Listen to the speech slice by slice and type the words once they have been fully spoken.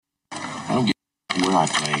Where I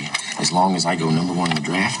play, as long as I go number one in the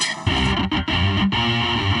draft.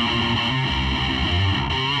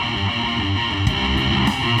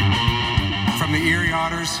 From the Erie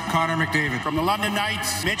Otters, Connor McDavid. From the London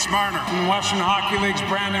Knights, Mitch Marner. From the Western Hockey League's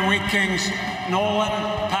Brandon Wheat Kings, Nolan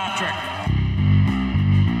Patrick.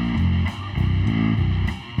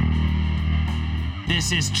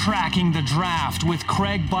 This is Tracking the Draft with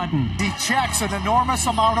Craig Button. He checks an enormous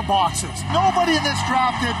amount of boxes. Nobody in this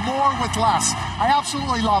draft did more with less. I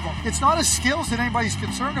absolutely love him. It's not his skills that anybody's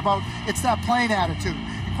concerned about. It's that playing attitude.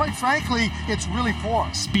 And quite frankly, it's really poor.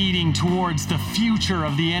 Speeding towards the future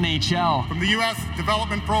of the NHL. From the U.S.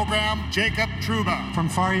 Development Program, Jacob Truba. From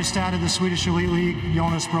Färjestad of the Swedish Elite League,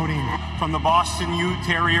 Jonas Brodin. From the Boston U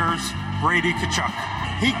Terriers, Brady Tkachuk.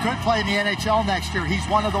 He could play in the NHL next year. He's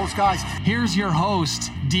one of those guys. Here's your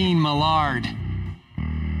host, Dean Millard.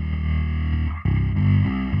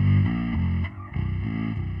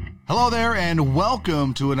 Hello there, and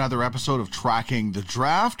welcome to another episode of Tracking the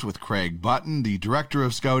Draft with Craig Button. The Director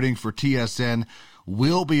of Scouting for TSN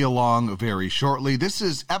will be along very shortly. This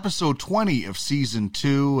is episode 20 of Season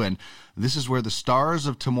 2, and this is where the stars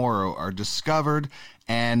of tomorrow are discovered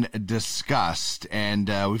and discussed. And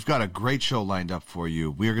we've got a great show lined up for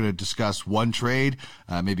you. We're going to discuss one trade,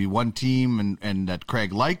 maybe one team and that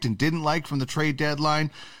Craig liked and didn't like from the trade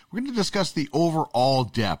deadline. We're going to discuss the overall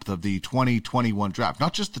depth of the 2021 draft,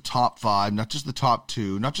 not just the top 5, not just the top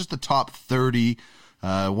 2, not just the top 30,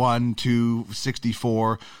 1, 2,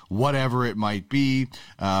 64, whatever it might be.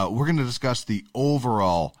 We're going to discuss the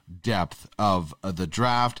overall depth of the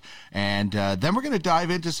draft, and then we're going to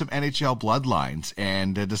dive into some NHL bloodlines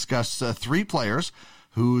and discuss 3 players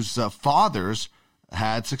whose fathers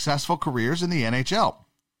had successful careers in the NHL.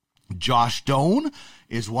 Josh Doan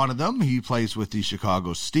is one of them. He plays with the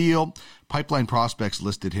Chicago Steel. Pipeline Prospects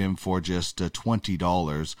listed him for just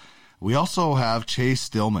 $20. We also have Chase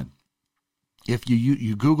Stillman. If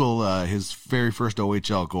you Google his very first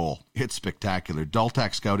OHL goal, it's spectacular.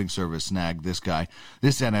 Daltac Scouting Service snagged this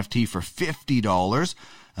NFT for $50.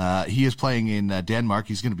 He is playing in Denmark.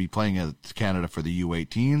 He's going to be playing at Canada for the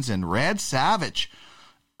U18s. And Rad Savage,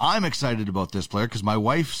 I'm excited about this player because my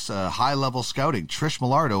wife's high-level scouting, Trish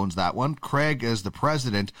Millard, owns that one. Craig is the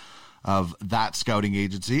president of that scouting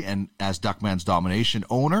agency, and as Duckman's Domination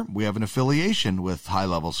owner, we have an affiliation with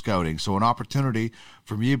high-level scouting. So an opportunity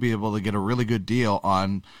for me to be able to get a really good deal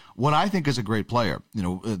on what I think is a great player. You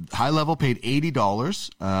know, High Level paid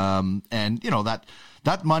 $80, and you know that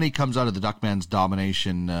money comes out of the Duckman's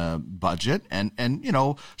Domination budget, and you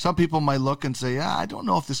know, some people might look and say, I don't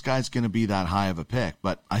know if this guy's going to be that high of a pick,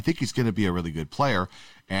 but I think he's going to be a really good player,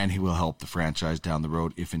 and he will help the franchise down the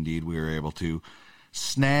road if indeed we are able to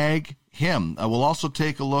snag him. We'll also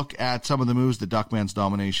take a look at some of the moves that Duckman's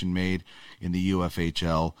Domination made in the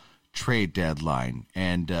UFHL trade deadline.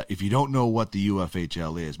 And if you don't know what the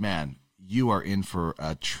UFHL is, man, you are in for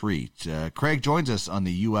a treat. Craig joins us on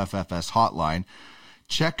the UFFS hotline.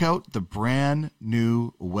 Check out the brand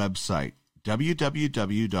new website,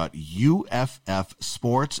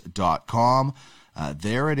 www.uffsports.com.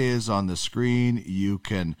 There it is on the screen. You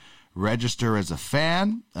can register as a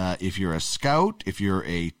fan. If you're a scout, if you're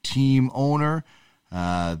a team owner,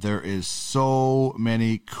 there is so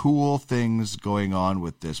many cool things going on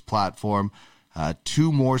with this platform.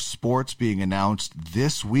 2 more sports being announced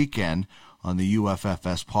this weekend on the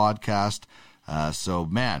UFFS podcast. So,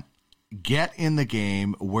 man, get in the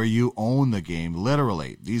game where you own the game,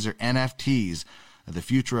 literally. These are NFTs. The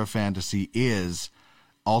future of fantasy is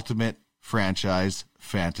Ultimate Franchise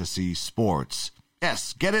Fantasy Sports.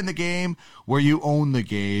 Yes, get in the game where you own the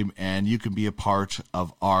game, and you can be a part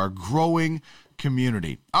of our growing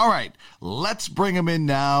community. All right, let's bring him in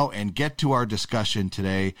now and get to our discussion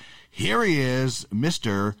today. Here he is,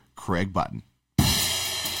 Mr. Craig Button.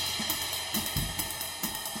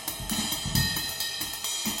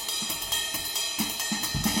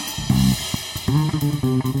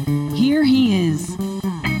 Here he is,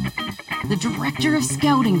 the Director of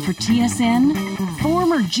Scouting for TSN,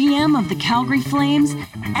 former GM of the Calgary Flames,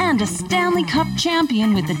 and a Stanley Cup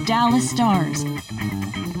champion with the Dallas Stars.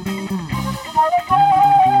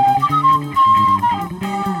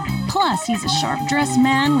 Plus, he's a sharp-dressed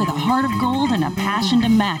man with a heart of gold and a passion to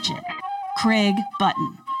match it. Craig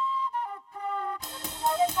Button.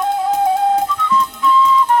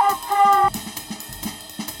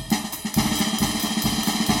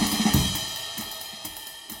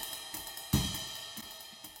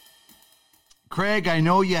 Craig, I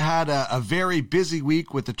know you had a very busy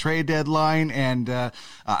week with the trade deadline, and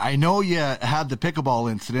I know you had the pickleball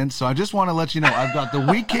incident, so I just want to let you know I've got the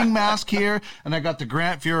Wheat King mask here, and I got the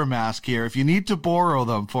Grant Fuhrer mask here if you need to borrow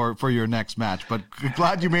them for your next match. But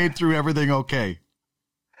glad you made through everything okay.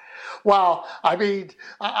 Well, I mean,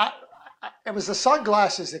 it was the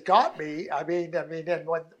sunglasses that got me. I mean, and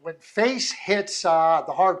when face hits the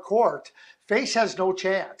hard court, face has no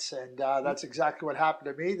chance, and that's exactly what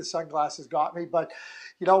happened to me. The sunglasses got me, but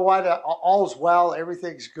you know what? All's well.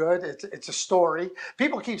 Everything's good. It's a story.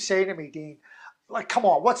 People keep saying to me, Dean, like, come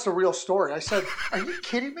on, what's the real story? I said, are you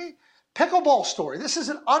kidding me? Pickleball story. This is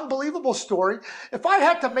an unbelievable story. If I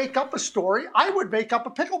had to make up a story, I would make up a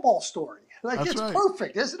pickleball story. Like, that's it's right.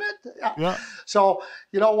 Perfect, isn't it? Yeah. So,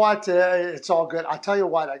 you know what? It's all good. I tell you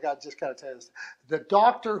what, just got to tell you this. The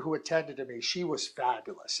doctor who attended to me, she was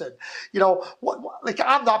fabulous. And, you know, like,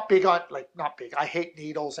 I'm not big. I hate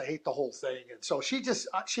needles. I hate the whole thing. And so she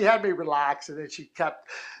had me relax, and then she kept,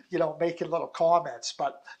 you know, making little comments.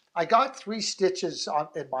 But I got 3 stitches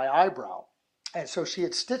in my eyebrow. And so she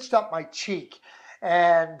had stitched up my cheek.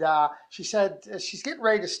 And she said, she's getting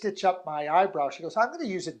ready to stitch up my eyebrow. She goes, I'm going to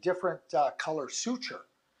use a different color suture.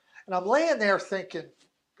 And I'm laying there thinking,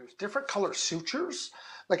 there's different color sutures?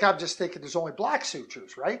 Like, I'm just thinking there's only black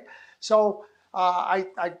sutures, right? So I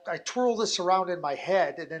twirl this around in my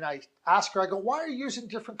head, and then I ask her, I go, why are you using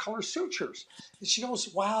different color sutures? And she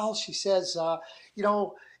goes, well, she says, you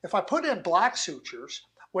know, if I put in black sutures,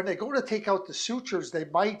 when they go to take out the sutures, they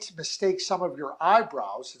might mistake some of your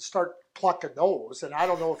eyebrows and start plucking those. And I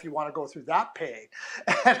don't know if you want to go through that pain.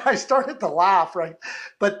 And I started to laugh, right?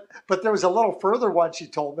 But there was a little further one she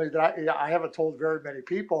told me that I haven't told very many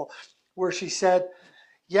people, where she said,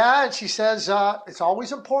 yeah, and she says, it's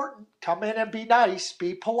always important. Come in and be nice,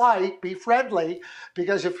 be polite, be friendly,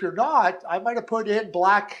 because if you're not, I might have put in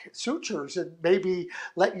black sutures and maybe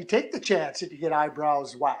let you take the chance that you get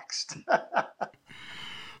eyebrows waxed.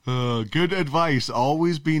 Good advice.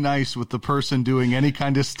 Always be nice with the person doing any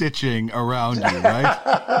kind of stitching around you, right?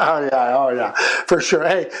 Oh yeah, for sure.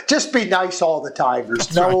 Hey, just be nice all the time.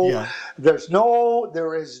 There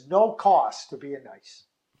is no cost to being nice.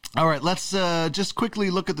 All right, let's just quickly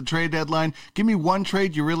look at the trade deadline. Give me one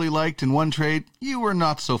trade you really liked and one trade you were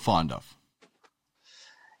not so fond of.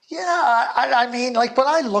 Yeah, I mean, like, when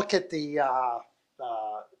I look at the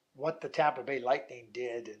what the Tampa Bay Lightning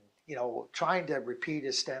did, and you know, trying to repeat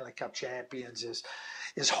as Stanley Cup champions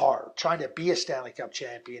is hard. Trying to be a Stanley Cup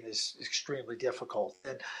champion is extremely difficult.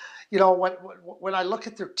 And, you know, when I look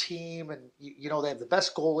at their team, and, you know, they have the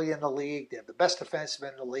best goalie in the league, they have the best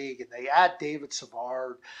defenseman in the league, and they add David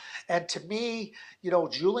Savard. And to me, you know,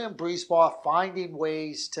 Julien BriseBois finding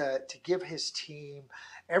ways to give his team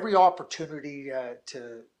every opportunity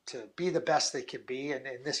to be the best they can be, and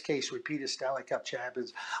in this case, repeat as Stanley Cup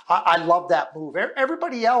champions. I love that move.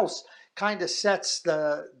 Everybody else kind of sets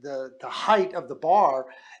the height of the bar.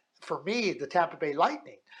 For me, the Tampa Bay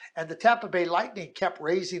Lightning. And the Tampa Bay Lightning kept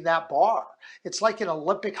raising that bar. It's like an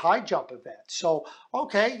Olympic high jump event. So,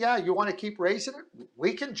 okay, yeah, you want to keep raising it?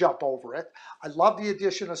 We can jump over it. I love the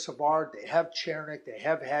addition of Savard. They have Chernik, they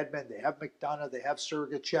have Hedman, they have McDonough, they have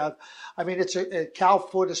Sergachev. I mean, Cal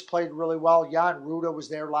Foote has played really well. Jan Ruda was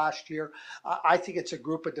there last year. I think it's a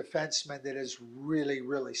group of defensemen that is really,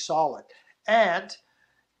 really solid. And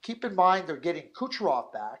keep in mind, they're getting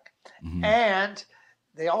Kucherov back. Mm-hmm. And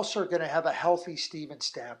they also are going to have a healthy Steven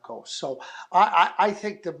Stamkos. So I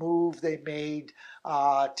think the move they made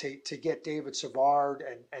to get David Savard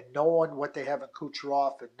and knowing what they have in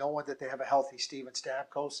Kucherov and knowing that they have a healthy Steven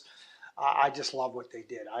Stamkos, I just love what they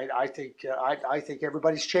did. I think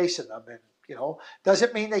everybody's chasing them, and you know,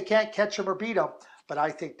 doesn't mean they can't catch them or beat them, but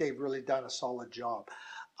I think they've really done a solid job.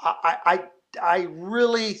 I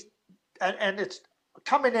really, and it's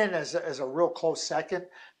coming in as a real close second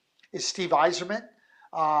is Steve Yzerman.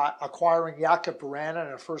 Acquiring Jakub Vrana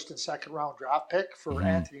in a first and second round draft pick for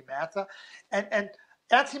Anthony Mantha. And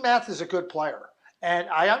Anthony Mantha is a good player. And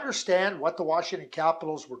I understand what the Washington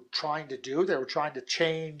Capitals were trying to do. They were trying to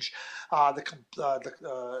change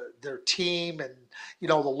their team and, you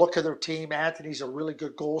know, the look of their team. Anthony's a really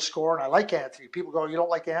good goal scorer, and I like Anthony. People go, you don't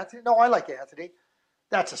like Anthony? No, I like Anthony.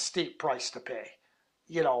 That's a steep price to pay,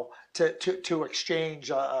 you know, to exchange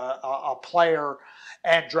a player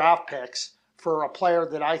and draft picks for a player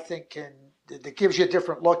that I think that gives you a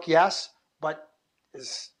different look, yes, but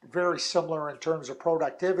is very similar in terms of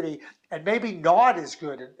productivity, and maybe not as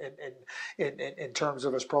good in terms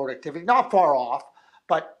of his productivity. Not far off,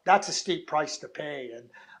 but that's a steep price to pay.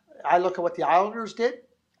 And I look at what the Islanders did.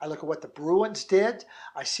 I look at what the Bruins did.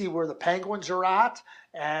 I see where the Penguins are at,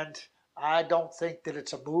 and I don't think that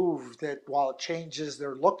it's a move that, while it changes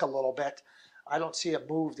their look a little bit, I don't see a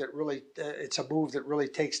move that really, it's a move that really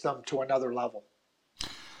takes them to another level.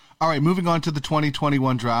 All right, moving on to the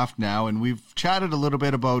 2021 draft now, and we've chatted a little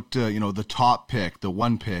bit about the top pick, the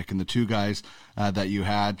one pick, and the two guys that you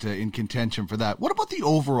had in contention for that. What about the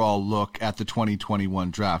overall look at the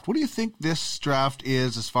 2021 draft? What do you think this draft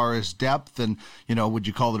is as far as depth? And would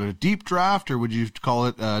you call it a deep draft, or would you call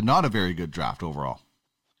it not a very good draft overall?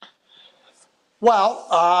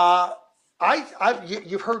 Well,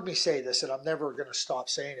 you've heard me say this, and I'm never going to stop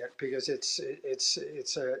saying it because it's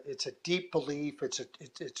a deep belief. It's a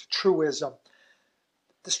truism.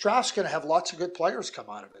 This draft's going to have lots of good players come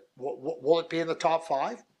out of it. Will it be in the top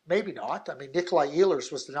 5? Maybe not. I mean, Nikolai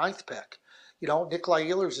Ehlers was the 9th pick. Nikolai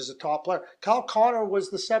Ehlers is a top player. Kyle Connor was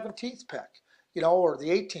the 17th pick. Or the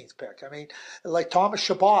 18th pick. I mean, like Thomas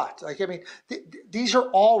Chabot. These are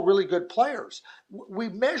all really good players. We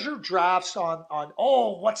measure drafts on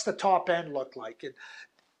what's the top end look like? And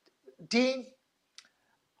Dean,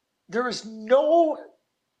 there is no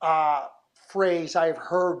phrase I've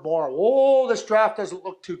heard more, this draft doesn't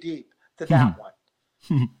look too deep, than that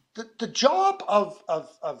one. The job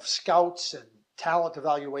of scouts and talent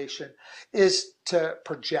evaluation is to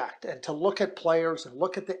project and to look at players and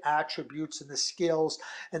look at the attributes and the skills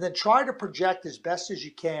and then try to project as best as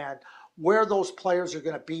you can where those players are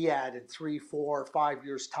going to be at in 3, 4, 5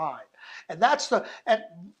 years time. And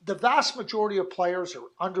the vast majority of players are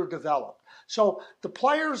underdeveloped. So the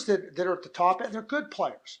players that are at the top end, they're good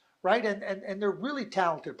players, right? And they're really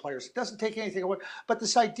talented players. It doesn't take anything away. But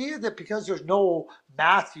this idea that because there's no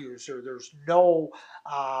Matthews or there's no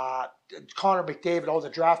Connor McDavid, the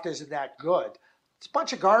draft isn't that good, it's a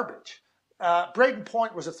bunch of garbage. Braden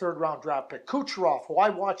Point was a 3rd-round draft pick. Kucherov, who I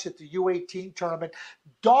watched at the U18 tournament,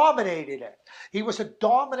 dominated it. He was a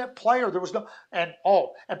dominant player. There was no, and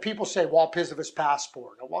people say, well, because of his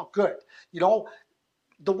passport. Well, good.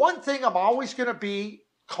 The one thing I'm always going to be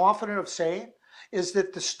confident of saying is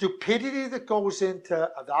that the stupidity that goes into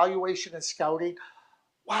evaluation and scouting,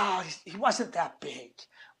 wow, he wasn't that big.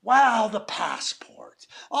 Wow, the passport.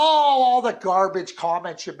 All the garbage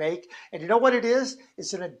comments you make. And you know what it is?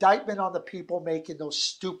 It's an indictment on the people making those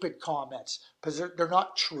stupid comments because they're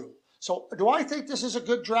not true. So do I think this is a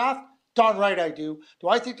good draft? Darn right I do. Do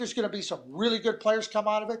I think there's going to be some really good players come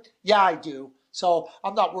out of it? Yeah, I do. So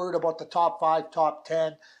I'm not worried about the top 5, top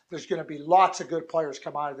 10. There's going to be lots of good players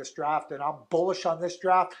come out of this draft, and I'm bullish on this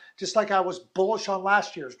draft, just like I was bullish on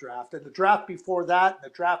last year's draft, and the draft before that, and the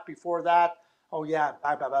draft before that. Oh yeah,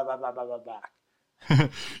 back.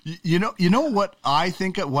 You know what I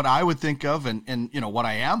think of, what I would think of, and what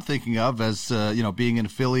I am thinking of as being an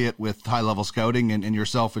affiliate with High Level Scouting and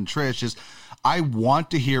yourself and Trish is, I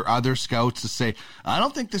want to hear other scouts to say, I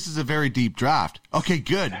don't think this is a very deep draft. Okay,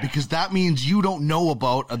 good, because that means you don't know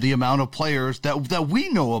about the amount of players that we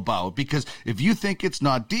know about. Because if you think it's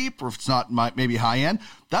not deep or if it's not maybe high end,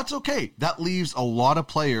 that's okay. That leaves a lot of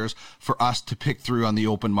players for us to pick through on the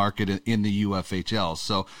open market in the UFHL.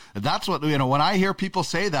 So that's what, when I hear people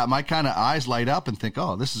say that, my kind of eyes light up and think,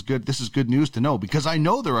 oh, this is good. This is good news to know, because I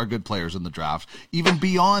know there are good players in the draft, even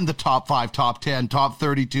beyond the top 5, top 10, top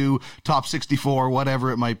 32, top 64,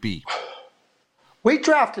 whatever it might be. We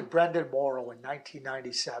drafted Brendan Morrow in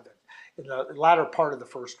 1997 in the latter part of the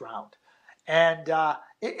 1st round. And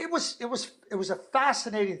it was a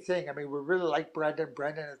fascinating thing. I mean, we really liked Brendan.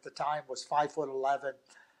 Brendan at the time was 5'11".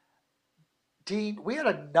 Dean, we had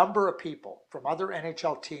a number of people from other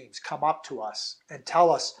NHL teams come up to us and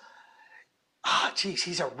tell us, geez,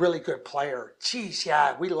 he's a really good player. Geez,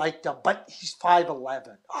 yeah, we liked him, but he's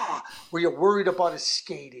 5'11". Were you worried about his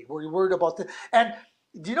skating? Were you worried about the... And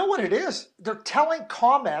do you know what it is? They're telling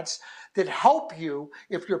comments that help you,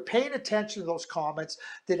 if you're paying attention to those comments,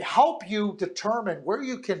 that help you determine where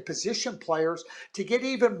you can position players to get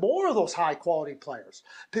even more of those high-quality players.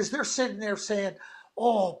 Because they're sitting there saying,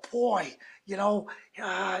 oh, boy,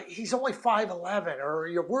 he's only 5'11", or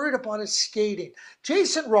you're worried about his skating.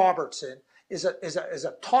 Jason Robertson is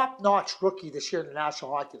a top-notch rookie this year in the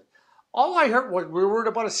National Hockey League. All I heard was we were worried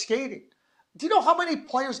about his skating. Do you know how many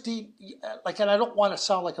players, and I don't want to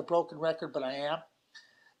sound like a broken record, but I am.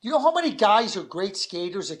 Do you know how many guys are great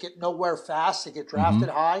skaters that get nowhere fast, that get drafted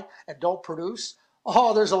high and don't produce?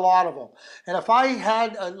 Oh, there's a lot of them. And if I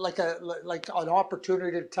had an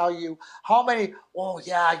opportunity to tell you how many, well,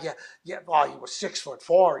 he was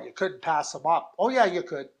 6'4", you couldn't pass him up. Oh yeah, you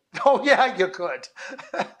could. Oh yeah, you could.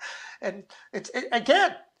 And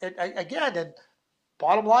and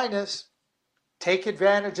bottom line is, take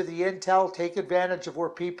advantage of the intel, take advantage of where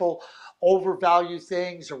people overvalue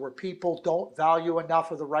things or where people don't value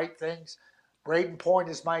enough of the right things. Braden Point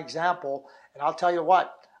is my example, and I'll tell you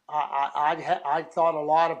what, I thought a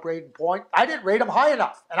lot of Braden Point. I didn't rate him high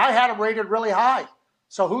enough, and I had him rated really high.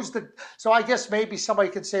 So So I guess maybe somebody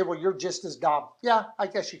could say, well, you're just as dumb. Yeah, I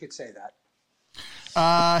guess you could say that.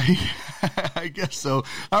 I guess so.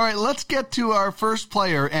 All right, let's get to our first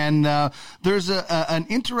player. And there's an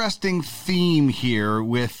interesting theme here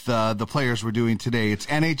with the players we're doing today. It's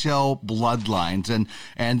NHL bloodlines.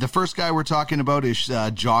 And the first guy we're talking about is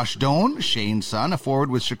Josh Doan, Shane's son, a forward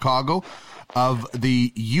with Chicago of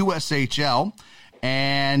the USHL.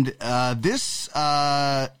 And this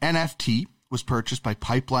NFT was purchased by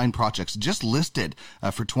Pipeline Projects, just listed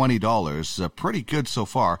for $20. Pretty good so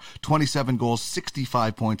far. 27 goals,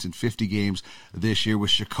 65 points in 50 games this year with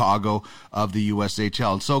Chicago of the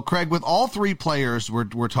USHL. And so, Craig, with all three players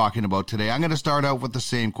we're talking about today, I'm going to start out with the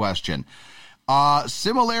same question.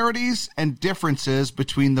 Similarities and differences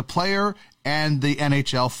between the player and the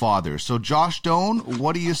NHL father. So, Josh Doan,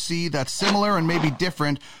 what do you see that's similar and maybe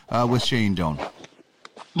different with Shane Doan?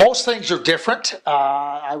 Most things are different,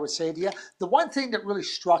 I would say to you. The one thing that really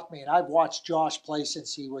struck me, and I've watched Josh play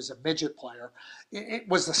since he was a midget player, it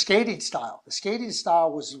was the skating style. The skating style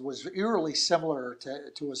was eerily similar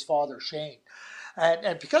to his father, Shane.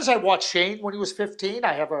 And because I watched Shane when he was 15,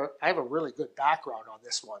 I have a really good background on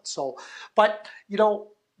this one. So, but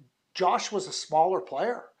Josh was a smaller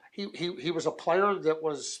player. He was a player that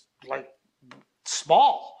was like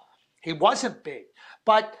small. He wasn't big,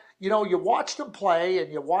 but you watched him play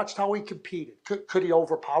and you watched how he competed. Could he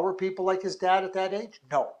overpower people like his dad at that age?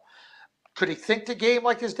 No. Could he think the game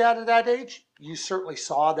like his dad at that age? You certainly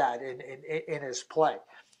saw that in his play.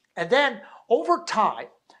 And then over time,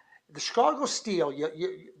 the Chicago Steel,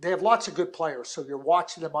 they have lots of good players, so you're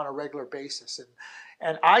watching them on a regular basis.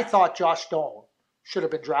 And I thought Josh Doan should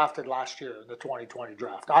have been drafted last year in the 2020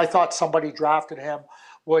 draft. I thought somebody drafted him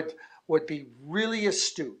would be really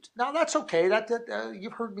astute. Now, that's okay.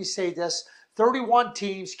 You've heard me say this. 31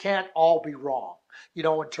 teams can't all be wrong,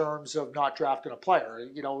 in terms of not drafting a player.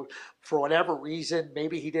 For whatever reason,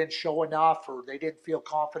 maybe he didn't show enough or they didn't feel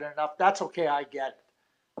confident enough. That's okay. I get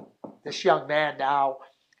it. This young man now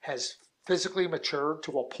has physically matured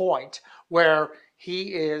to a point where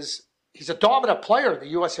he's a dominant player in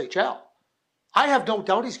the USHL. I have no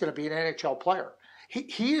doubt he's going to be an NHL player.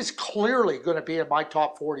 He is clearly going to be in my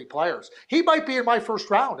top 40 players. He might be in my first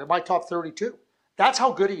round, in my top 32. That's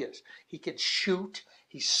how good he is. He can shoot.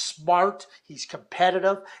 He's smart. He's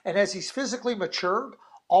competitive. And as he's physically matured,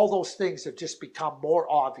 all those things have just become more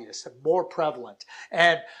obvious and more prevalent.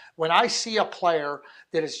 And when I see a player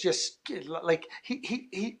that is just like,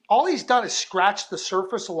 he all he's done is scratch the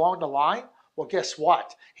surface along the line. Well, guess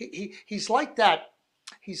what? He's like that.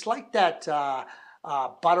 He's like that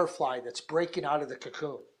butterfly that's breaking out of the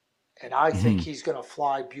cocoon, and I think he's going to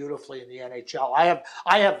fly beautifully in the NHL.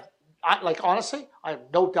 Honestly, I have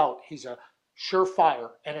no doubt he's a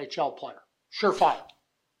surefire NHL player. Surefire.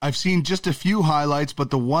 I've seen just a few highlights, but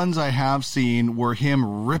the ones I have seen were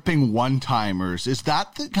him ripping one-timers. Is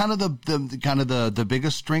that the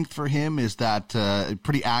biggest strength for him? Is that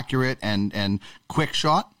pretty accurate and quick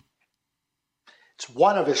shot? It's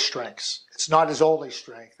one of his strengths. It's not his only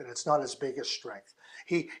strength, and it's not his biggest strength.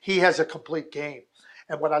 He has a complete game.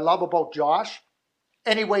 And what I love about Josh,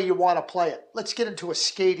 any way you want to play it, let's get into a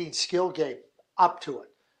skating skill game, up to it.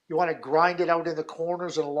 You want to grind it out in the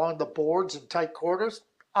corners and along the boards and tight quarters,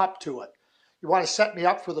 up to it. You want to set me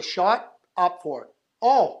up for the shot, up for it.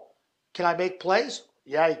 Oh, can I make plays?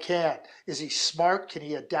 Yeah, he can. Is he smart? Can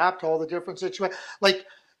he adapt to all the different situations?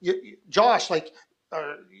 Josh,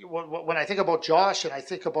 when I think about Josh and I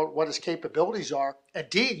think about what his capabilities are, and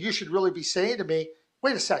Dean, you should really be saying to me,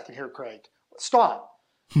 wait a second here, Craig, stop.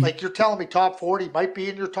 You're telling me top 40 might be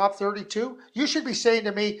in your top 32? You should be saying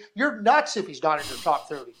to me, you're nuts if he's not in your top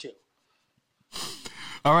 32.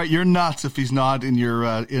 All right, you're nuts if he's not in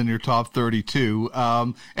your top 32.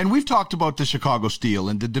 And we've talked about the Chicago Steel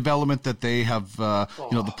and the development that they have,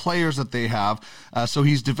 the players that they have. So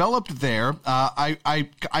he's developed there.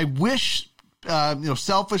 I wish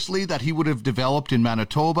selfishly that he would have developed in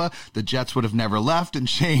Manitoba. The Jets would have never left, and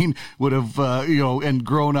Shane would have, and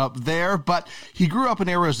grown up there. But he grew up in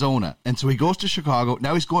Arizona, and so he goes to Chicago.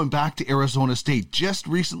 Now he's going back to Arizona State, just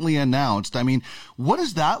recently announced. I mean, what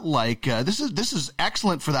is that like? This is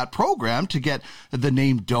excellent for that program to get the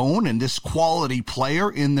name Doan and this quality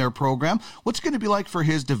player in their program. What's going to be like for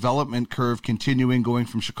his development curve continuing going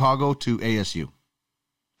from Chicago to ASU?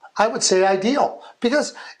 I would say ideal,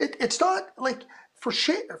 because it's not like for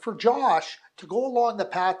Josh to go along the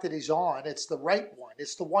path that he's on, it's the right one.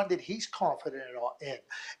 It's the one that he's confident in.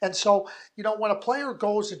 And so, when a player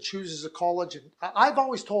goes and chooses a college, and I've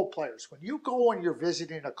always told players, when you go and you're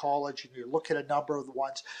visiting a college and you look at a number of the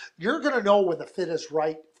ones, you're going to know when the fit is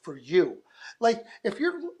right for you. Like, if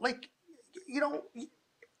you're like,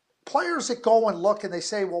 players that go and look and they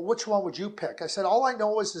say, well, which one would you pick? I said, all I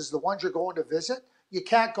know is the ones you're going to visit, you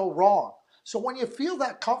can't go wrong. So when you feel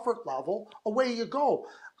that comfort level, away you go.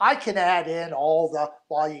 I can add in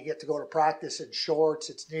you get to go to practice in shorts,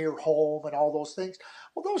 it's near home and all those things.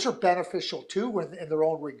 Well, those are beneficial too in their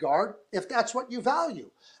own regard, if that's what you value.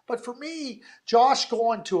 But for me, Josh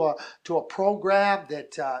going to a program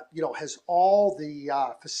that has all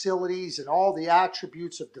the facilities and all the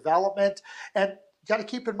attributes of development, and you got to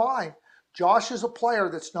keep in mind, Josh is a player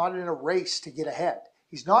that's not in a race to get ahead.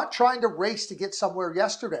 He's not trying to race to get somewhere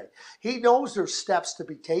yesterday. He knows there's steps to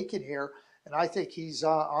be taken here, and I think he's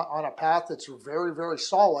on a path that's very, very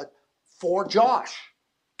solid for Josh.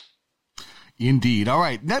 Indeed. All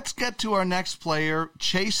right, let's get to our next player,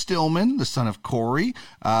 Chase Stillman, the son of Corey.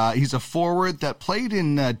 He's a forward that played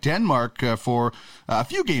in Denmark for a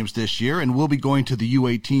few games this year and will be going to the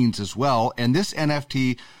U18s as well. And this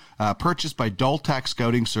NFT purchased by Daltac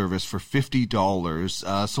Scouting Service for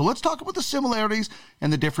 $50. So let's talk about the similarities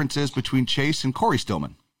and the differences between Chase and Corey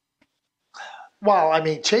Stillman. Well,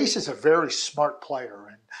 Chase is a very smart player,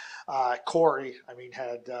 and Corey,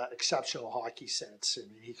 had exceptional hockey sense.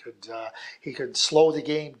 He could slow the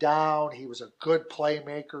game down. He was a good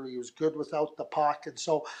playmaker. He was good without the puck, and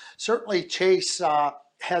so certainly Chase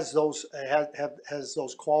has those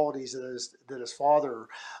qualities that his father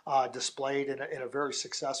displayed in a very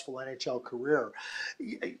successful NHL career.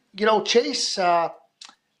 Chase,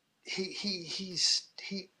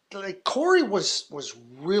 Corey was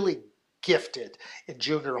really gifted in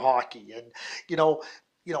junior hockey, and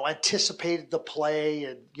anticipated the play,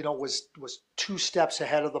 and was 2 steps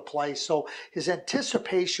ahead of the play. So his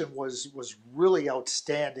anticipation was really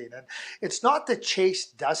outstanding. And it's not that Chase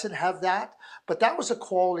doesn't have that, but that was a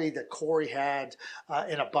quality that Corey had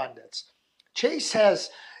in abundance. Chase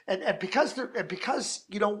has, and because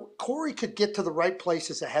Corey could get to the right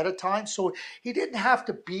places ahead of time, so he didn't have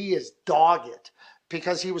to be as dogged,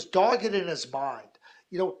 because he was dogged in his mind.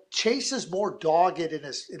 Chase is more dogged in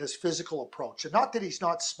his physical approach, and not that he's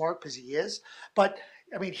not smart, because he is, but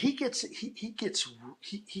he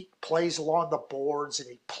plays along the boards, and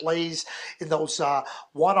he plays in those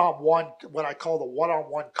one-on-one, what I call the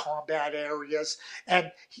one-on-one combat areas,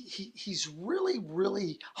 and he's really,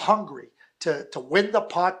 really hungry to win the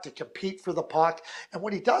puck, to compete for the puck. And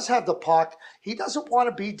when he does have the puck, he doesn't want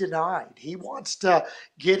to be denied. He wants to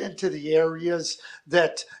get into the areas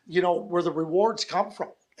that, where the rewards come from.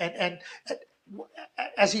 And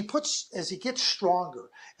as he gets stronger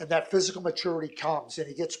and that physical maturity comes and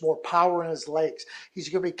he gets more power in his legs, he's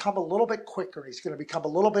going to become a little bit quicker. He's going to become a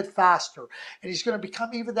little bit faster, and he's going to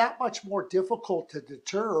become even that much more difficult to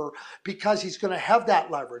deter, because he's going to have that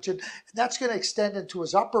leverage. And that's going to extend into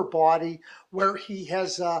his upper body, where he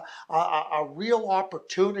has a real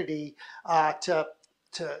opportunity to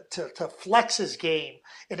flex his game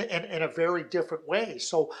in a very different way.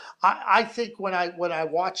 So I think when I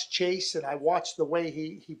watch Chase and I watch the way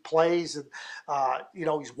he plays, and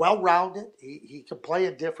he's well-rounded, he can play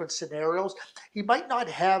in different scenarios. He might not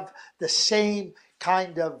have the same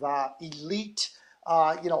kind of elite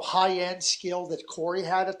high-end skill that Corey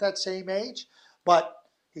had at that same age, but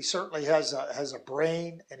he certainly has a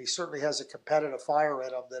brain, and he certainly has a competitive fire in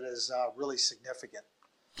him that is really significant.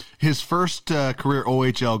 His first career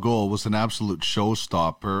OHL goal was an absolute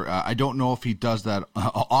showstopper. I don't know if he does that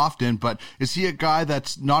often, but is he a guy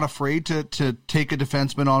that's not afraid to take a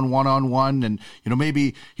defenseman on one-on-one? And,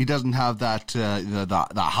 maybe he doesn't have that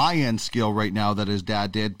the high-end skill right now that his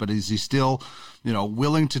dad did, but is he still,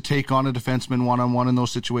 willing to take on a defenseman one-on-one in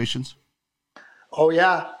those situations? Oh,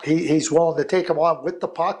 yeah. He's willing to take him on with the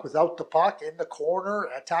puck, without the puck, in the corner,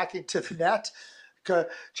 attacking to the net.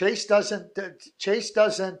 Chase doesn't,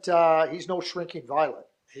 he's no shrinking violet.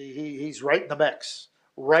 He's right in the mix.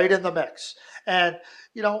 And,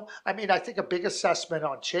 I think a big assessment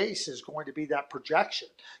on Chase is going to be that projection.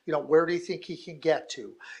 Where do you think he can get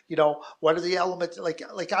to? What are the elements?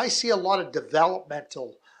 Like I see a lot of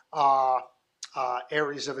developmental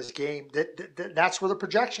areas of his game. That's where the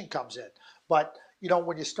projection comes in. But,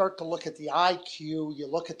 when you start to look at the IQ, you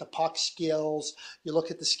look at the puck skills, you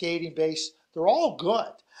look at the skating base, they're all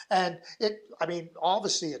good. And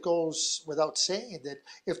obviously it goes without saying that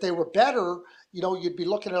if they were better, you'd be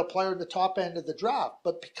looking at a player in the top end of the draft.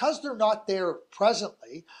 But because they're not there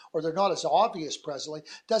presently, or they're not as obvious presently,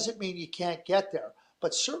 doesn't mean you can't get there.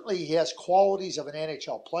 but certainly he has qualities of an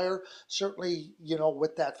NHL player. Certainly,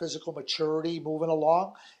 with that physical maturity moving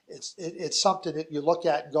along, it's something that you look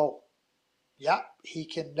at and go, yeah, he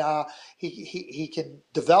can he can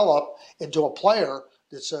develop into a player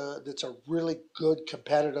that's a really good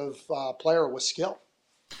competitive player with skill.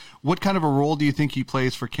 What kind of a role do you think he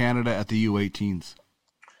plays for Canada at the U18s?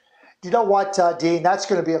 You know what, Dean? That's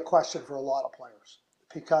going to be a question for a lot of players,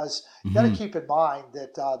 because you got to keep in mind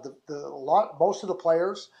that most of the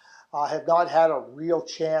players have not had a real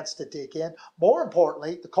chance to dig in. More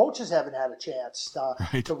importantly, the coaches haven't had a chance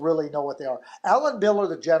to really know what they are. Alan Miller,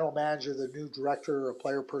 the general manager, the new director of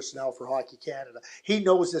player personnel for Hockey Canada, he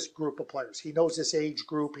knows this group of players. He knows this age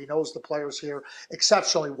group. He knows the players here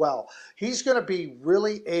exceptionally well. He's going to be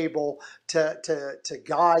really able to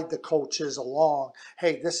guide the coaches along.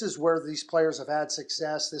 Hey, this is where these players have had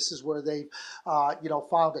success. This is where they've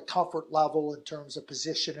found a comfort level in terms of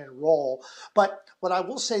position and role. But what I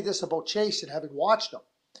will say this about Chase, and having watched him,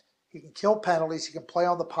 he can kill penalties. He can play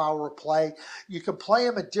on the power play. You can play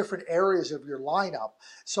him in different areas of your lineup.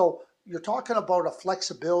 So you're talking about a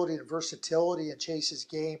flexibility and versatility in Chase's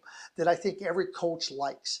game that I think every coach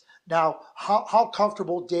likes. Now, how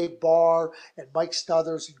comfortable Dave Barr and Mike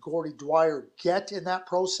Stothers and Gordie Dwyer get in that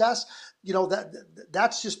process,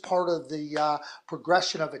 that's just part of the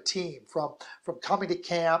progression of a team, from coming to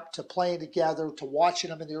camp to playing together to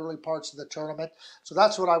watching them in the early parts of the tournament. So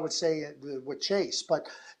that's what I would say with Chase. But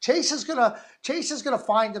Chase is gonna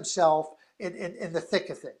find himself in the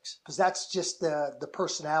thick of things, because that's just the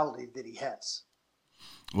personality that he has.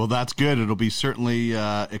 Well, that's good. It'll be certainly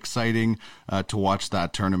exciting to watch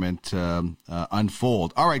that tournament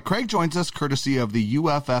unfold. All right, Craig joins us courtesy of the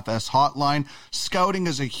UFFS hotline. Scouting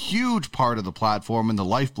is a huge part of the platform and the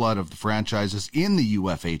lifeblood of the franchises in the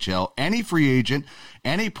UFHL. Any free agent,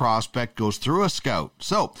 any prospect goes through a scout.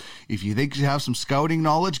 So if you think you have some scouting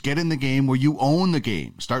knowledge, get in the game where you own the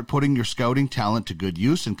game. Start putting your scouting talent to good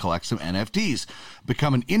use and collect some NFTs.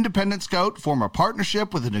 Become an independent scout, form a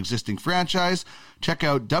partnership with an existing franchise. Check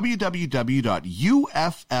out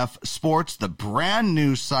www.uffsports, the brand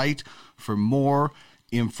new site, for more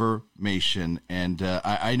information. And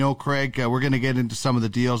I know, Craig, we're going to get into some of the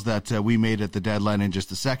deals that we made at the deadline in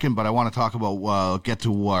just a second, but I want to talk about, get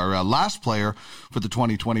to our last player for the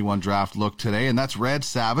 2021 draft look today, and that's Red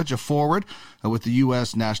Savage, a forward with the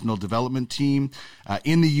U.S. National Development Team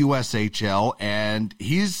in the USHL, and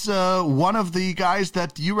he's one of the guys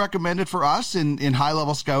that you recommended for us in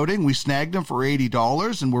high-level scouting. We snagged him for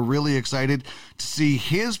 $80, and we're really excited to see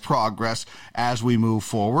his progress as we move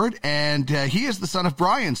forward, and he is the son of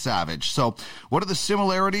Brian Savage. So what are the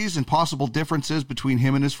similarities and possible differences between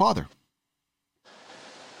him and his father?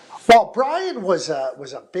 Well, Brian was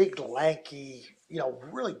a big, lanky,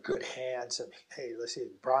 really good hands. And hey, listen,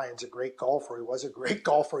 Brian's a great golfer. He was a great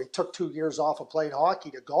golfer. He took 2 years off of playing hockey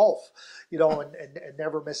to golf, and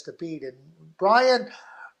never missed a beat. And Brian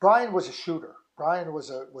was a shooter. Brian was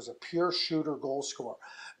a pure shooter, goal scorer.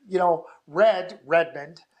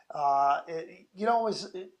 Redmond,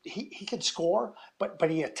 he can score, but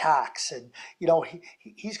he attacks, and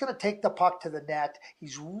he's going to take the puck to the net.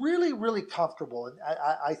 He's really, really comfortable, and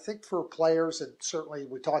I think for players, and certainly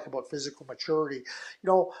we talk about physical maturity.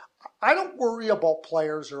 I don't worry about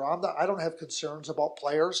players, I don't have concerns about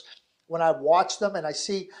players when I watch them and I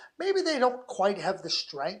see maybe they don't quite have the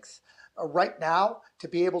strength right now to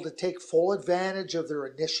be able to take full advantage of their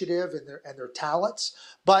initiative and their talents,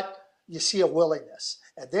 but you see a willingness.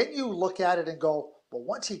 And then you look at it and go, well,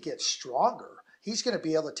 once he gets stronger, he's going to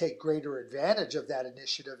be able to take greater advantage of that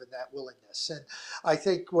initiative and that willingness. And I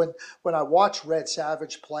think when I watch Red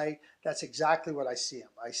Savage play, that's exactly what I see him.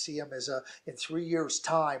 I see him as in 3 years'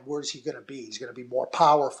 time, where's he going to be? He's going to be more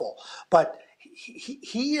powerful. But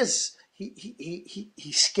he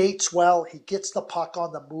skates well. He gets the puck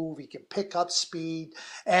on the move. He can pick up speed.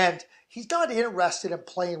 And he's not interested in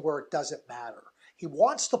playing where it doesn't matter. He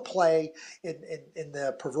wants to play in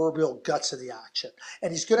the proverbial guts of the action,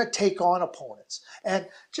 and he's going to take on opponents. And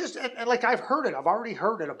like I've already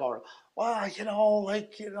heard it about him. Well, are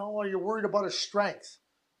you worried about his strength?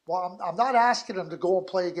 Well, I'm not asking him to go and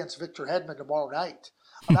play against Victor Hedman tomorrow night.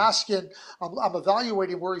 I'm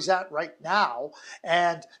evaluating where he's at right now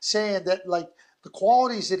and saying that, like, the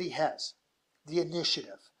qualities that he has, the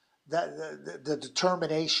initiative, the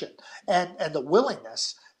determination, and the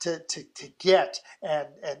willingness to get and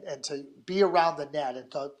to be around the net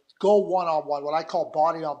and to go one-on-one, what I call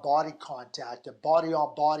body-on-body contact and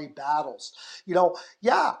body-on-body battles.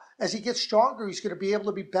 As he gets stronger, he's going to be able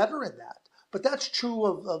to be better in that. But that's true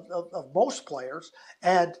of most players.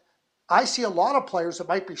 And I see a lot of players that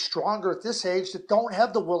might be stronger at this age that don't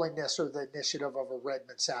have the willingness or the initiative of a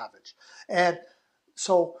Redmond Savage. And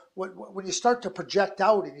so when you start to project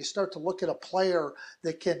out and you start to look at a player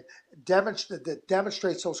that can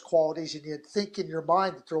demonstrates those qualities, and you think in your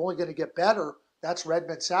mind that they're only going to get better, that's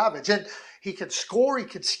Redmond Savage. And he can score, he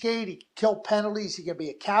can skate, he can kill penalties, he can be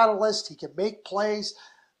a catalyst, he can make plays.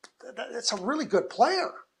 That's a really good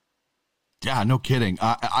player. Yeah, no kidding.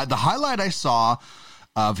 The highlight I saw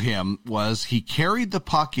of him was he carried the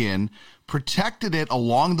puck in, protected it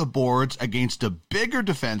along the boards against a bigger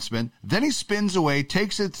defenseman, then he spins away,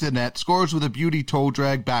 takes it to the net, scores with a beauty toe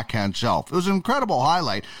drag backhand shelf. It was an incredible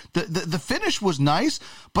highlight. The finish was nice,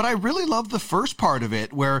 but I really loved the first part of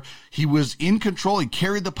it where he was in control. He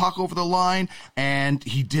carried the puck over the line, and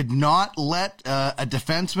he did not let a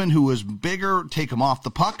defenseman who was bigger take him off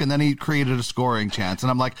the puck, and then he created a scoring chance.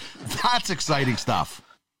 And I'm like, that's exciting stuff.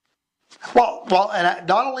 Well, and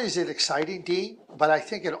not only is it exciting, Dean, but I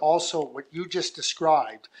think it also, what you just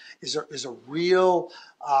described, is a real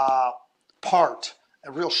part,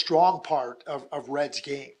 a real strong part of Red's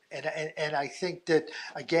game. And I think that,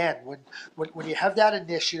 again, when you have that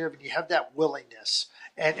initiative and you have that willingness,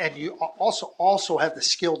 and you also have the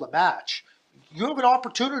skill to match, you have an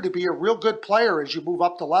opportunity to be a real good player as you move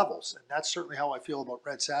up the levels. And that's certainly how I feel about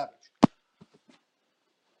Red Savage.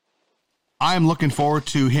 I'm looking forward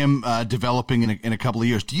to him developing in a couple of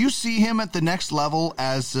years. Do you see him at the next level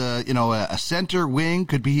as a center wing?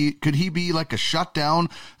 Could he be like a shutdown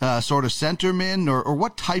sort of centerman, or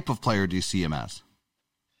what type of player do you see him as?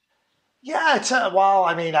 Yeah,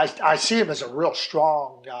 I see him as a real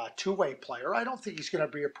strong two-way player. I don't think he's going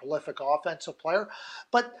to be a prolific offensive player,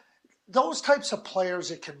 but those types of players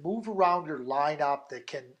that can move around your lineup, that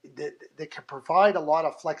can provide a lot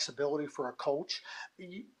of flexibility for a coach.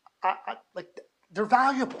 They're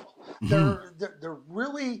valuable. Mm-hmm. They're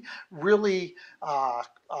really, really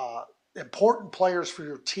important players for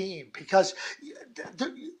your team, because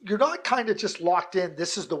you're not kind of just locked in.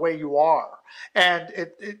 This is the way you are, and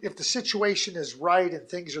if the situation is right and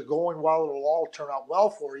things are going well, it'll all turn out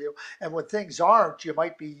well for you. And when things aren't, you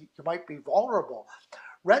might be vulnerable.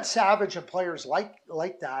 Red Savage and players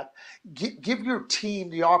like that give your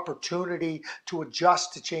team the opportunity to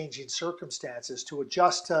adjust to changing circumstances, to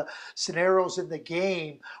adjust to scenarios in the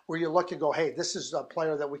game where you look and go, hey, this is a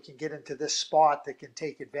player that we can get into this spot that can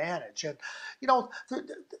take advantage. And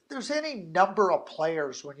there's any number of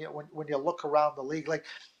players when you look around the league. Like,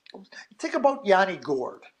 think about Yanni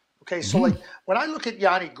Gourde. Okay, so like when I look at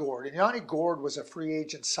Yanni Gourde, and Yanni Gourde was a free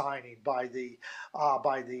agent signing by the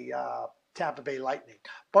Tampa Bay Lightning.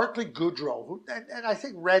 Barclay Goodrow, and I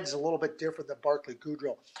think Red's a little bit different than Barclay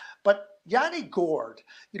Goodrow, but Yanni Gourde,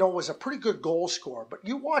 was a pretty good goal scorer. But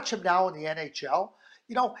you watch him now in the NHL,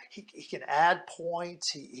 he can add points,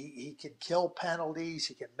 he can kill penalties,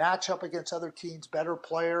 he can match up against other teams' better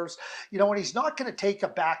players, and he's not going to take a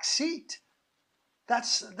back seat.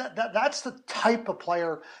 That's the type of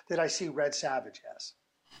player that I see Red Savage as.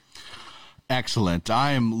 Excellent.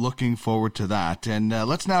 I am looking forward to that. And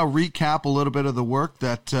let's now recap a little bit of the work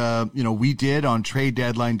that, we did on trade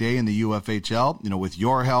deadline day in the UFHL, with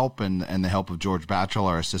your help and the help of George Batchel,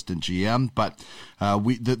 our assistant GM. But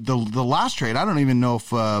the last trade, I don't even know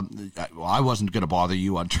if, I wasn't going to bother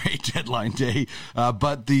you on trade deadline day,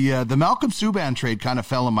 but the Malcolm Subban trade kind of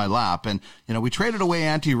fell in my lap. And, we traded away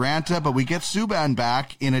Antti Ranta, but we get Subban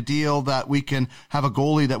back in a deal that we can have a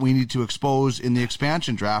goalie that we need to expose in the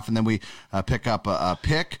expansion draft. And then we pick up a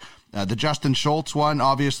pick. The Justin Schultz one,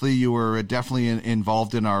 obviously you were definitely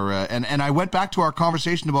involved in our, and I went back to our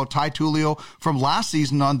conversation about Ty Tullio from last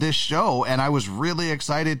season on this show, and I was really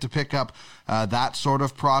excited to pick up that sort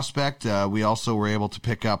of prospect. We also were able to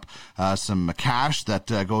pick up some cash that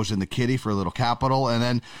goes in the kitty for a little capital. And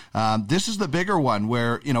then this is the bigger one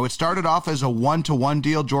where, it started off as a 1-to-1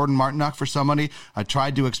 deal, Jordan Martinook for somebody. I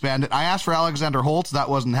tried to expand it. I asked for Alexander Holtz. That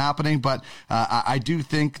wasn't happening, but I do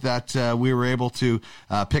think that we were able to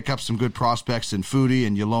pick up some good prospects in Foodie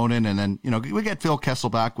and Ylonen, and then we get Phil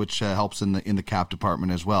Kessel back, which helps in the cap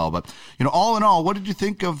department as well. But all in all, what did you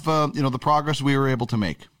think of the progress we were able to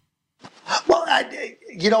make? Well,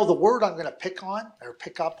 the word I'm going to pick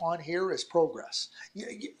up on here is progress.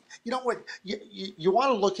 You know what? You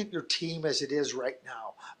want to look at your team as it is right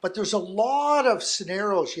now, but there's a lot of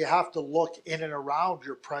scenarios you have to look in and around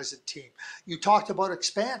your present team. You talked about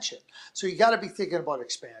expansion, so you got to be thinking about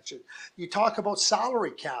expansion. You talk about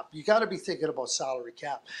salary cap, you got to be thinking about salary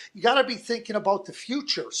cap. You got to be thinking about the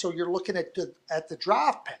future, so you're looking at the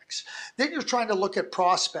draft picks. Then you're trying to look at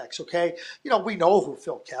prospects. Okay, we know who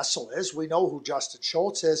Phil Kessel is, we know who Justin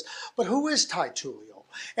Schultz is, but who is Ty Tullio?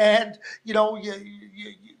 And,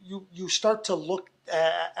 you start to look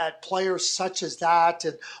at players such as that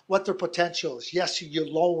and what their potential is. Yes,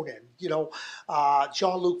 Ylonen,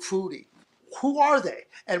 Jean-Luc Foudy. Who are they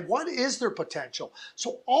and what is their potential?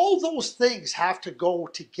 So all those things have to go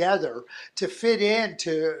together to fit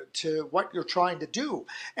into what you're trying to do.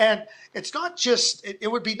 And it's not just,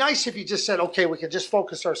 it would be nice if you just said, okay, we can just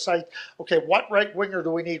focus our sight. Okay, what right winger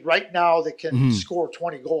do we need right now that can score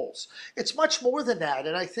 20 goals? It's much more than that.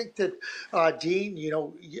 And I think that, Dean,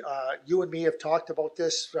 you and me have talked about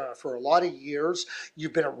this for a lot of years.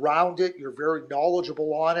 You've been around it. You're very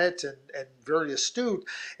knowledgeable on it and very astute.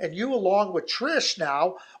 And you, along with Trish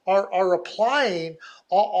now, are applying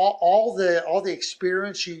all the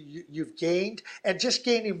experience you've gained and just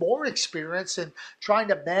gaining more experience and trying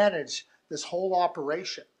to manage this whole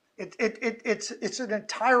operation. It's an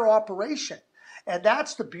entire operation, and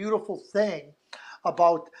that's the beautiful thing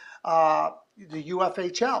about the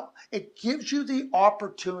UFHL. It gives you the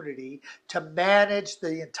opportunity to manage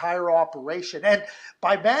the entire operation, and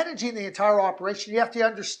by managing the entire operation, you have to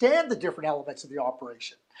understand the different elements of the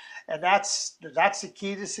operation. And that's the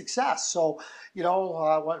key to success. So,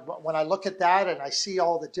 when I look at that and I see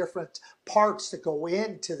all the different parts that go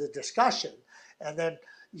into the discussion, and then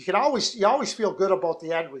you always feel good about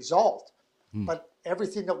the end result, but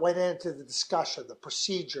everything that went into the discussion, the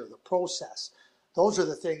procedure, the process, those are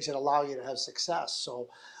the things that allow you to have success. So,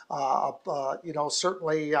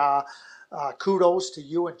 certainly kudos to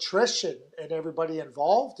you and Trish and everybody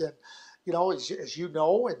involved. And, as you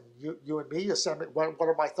know, and you and me, you said, what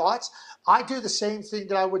are my thoughts? I do the same thing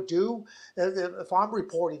that I would do if I'm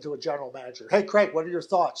reporting to a general manager. Hey, Craig, what are your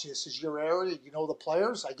thoughts? This is your area. You know the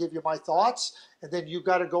players. I give you my thoughts, and then you've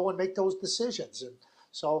got to go and make those decisions. And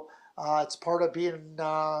so it's part of being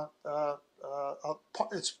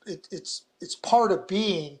it's part of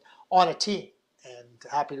being on a team, and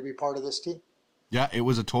happy to be part of this team. Yeah, it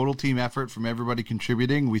was a total team effort from everybody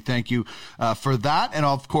contributing. We thank you for that, and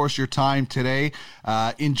of course your time today.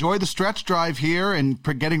 Enjoy the stretch drive here and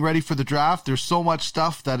getting ready for the draft. There's so much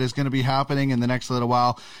stuff that is going to be happening in the next little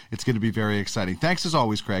while. It's going to be very exciting. Thanks as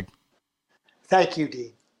always, Craig. Thank you,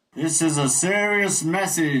 Dean. This is a serious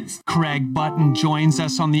message. Craig Button joins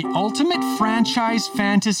us on the Ultimate Franchise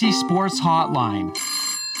Fantasy Sports Hotline.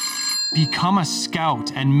 Become a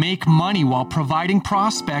scout and make money while providing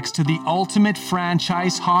prospects to the Ultimate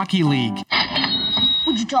Franchise Hockey League.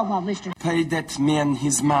 What you talking about, mister? Pay that man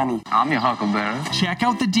his money. I'm your huckleberry. Check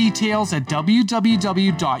out the details at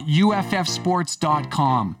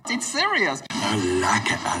www.uffsports.com. It's serious. I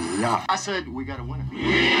like it a lot. I said we got to win it.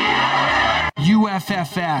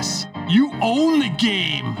 UFFS. You own the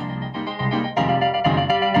game.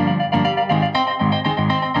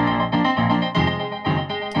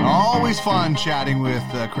 Always fun chatting with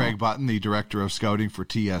Craig Button, the Director of Scouting for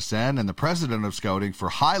TSN and the President of Scouting for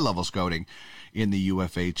High-Level Scouting in the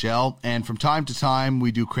UFHL. And from time to time,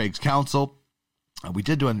 we do Craig's Counsel. We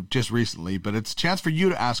did one just recently, but it's a chance for you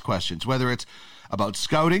to ask questions, whether it's about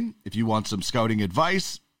scouting, if you want some scouting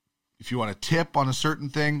advice, if you want a tip on a certain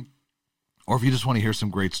thing, or if you just want to hear some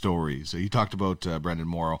great stories. You talked about Brendan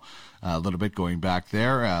Morrow a little bit going back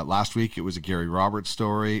there. Last week, it was a Gary Roberts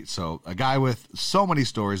story. So a guy with so many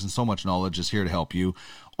stories and so much knowledge is here to help you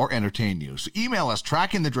or entertain you. So email us,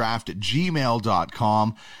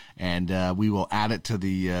 trackingthedraft@gmail.com, and we will add it to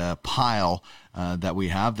the pile that we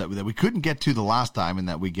have that we couldn't get to the last time and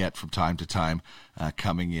that we get from time to time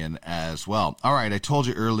coming in as well. All right, I told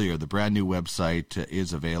you earlier, the brand new website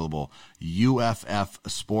is available.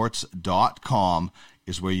 uffsports.com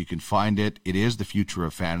is where you can find it. It is the future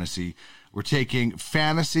of fantasy. We're taking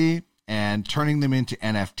fantasy and turning them into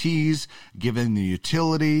NFTs, giving the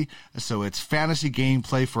utility. So it's fantasy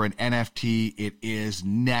gameplay for an NFT. It is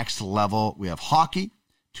next level. We have hockey,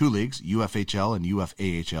 2 leagues, UFHL and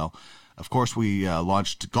UFAHL. Of course, we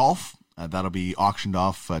launched golf. That'll be auctioned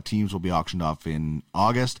off. Teams will be auctioned off in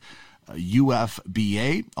August.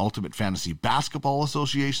 UFBA, Ultimate Fantasy Basketball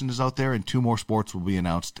Association, is out there, and 2 more sports will be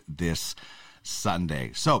announced this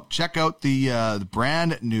Sunday. So check out the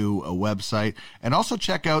brand new website, and also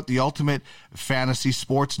check out the Ultimate Fantasy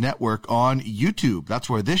Sports Network on YouTube. That's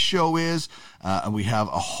where this show is, and we have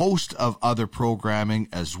a host of other programming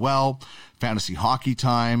as well. Fantasy Hockey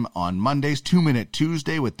Time on Mondays, 2 Minute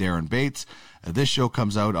Tuesday with Darren Bates. This show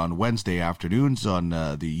comes out on Wednesday afternoons on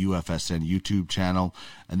the UFSN YouTube channel.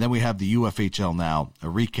 And then we have the UFHL Now, a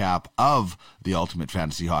recap of the Ultimate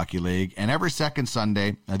Fantasy Hockey League. And every second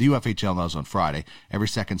Sunday, the UFHL Now is on Friday. Every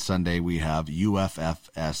second Sunday, we have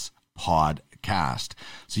UFFS Podcast.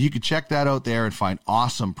 So you can check that out there and find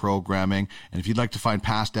awesome programming. And if you'd like to find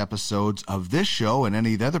past episodes of this show and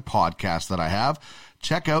any of the other podcasts that I have,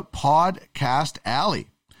 check out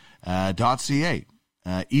podcastalley.ca.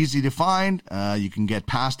 Easy to find. You can get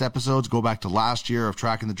past episodes, go back to last year of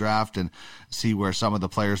Tracking the Draft and see where some of the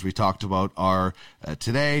players we talked about are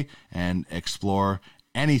today, and explore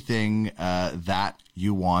anything that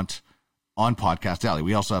you want on Podcast Alley.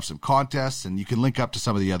 We also have some contests, and you can link up to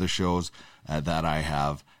some of the other shows that I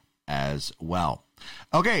have as well.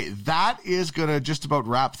 Okay, that is going to just about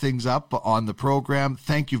wrap things up on the program.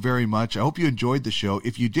 Thank you very much. I hope you enjoyed the show.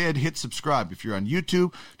 If you did, hit subscribe. If you're on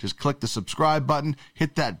YouTube, just click the subscribe button,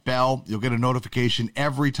 hit that bell. You'll get a notification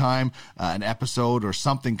every time an episode or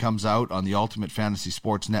something comes out on the Ultimate Fantasy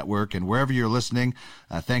Sports Network. And wherever you're listening,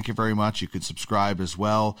 thank you very much. You can subscribe as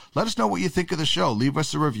well. Let us know what you think of the show. Leave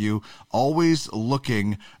us a review. Always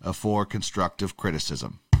looking for constructive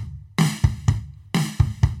criticism.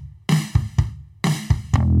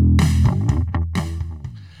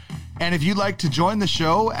 And if you'd like to join the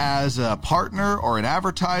show as a partner or an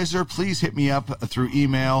advertiser, please hit me up through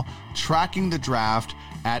email,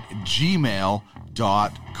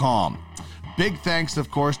 trackingthedraft@gmail.com. Big thanks, of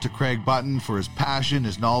course, to Craig Button for his passion,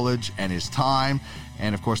 his knowledge, and his time.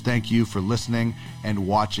 And, of course, thank you for listening and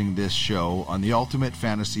watching this show on the Ultimate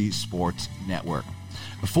Fantasy Sports Network.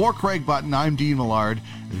 For Craig Button, I'm Dean Millard.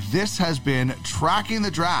 This has been Tracking the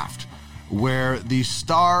Draft, where the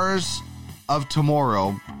stars of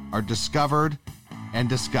tomorrow are discovered and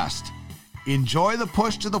discussed. Enjoy the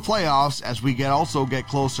push to the playoffs as we also get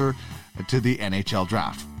closer to the NHL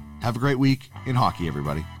draft. Have a great week in hockey,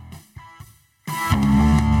 everybody.